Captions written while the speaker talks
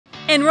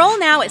Enroll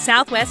now at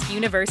Southwest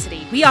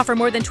University. We offer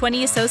more than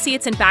 20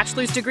 associate's and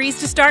bachelor's degrees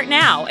to start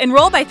now.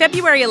 Enroll by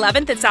February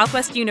 11th at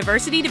Southwest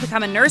University to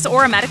become a nurse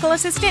or a medical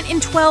assistant in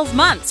 12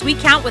 months. We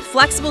count with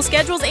flexible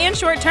schedules and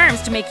short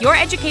terms to make your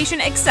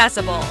education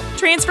accessible.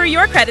 Transfer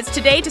your credits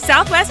today to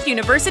Southwest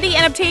University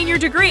and obtain your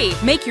degree.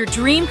 Make your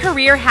dream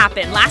career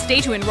happen. Last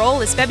day to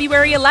enroll is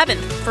February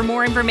 11th. For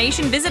more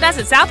information, visit us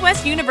at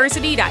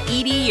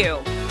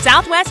southwestuniversity.edu.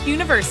 Southwest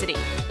University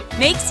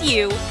makes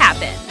you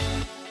happen.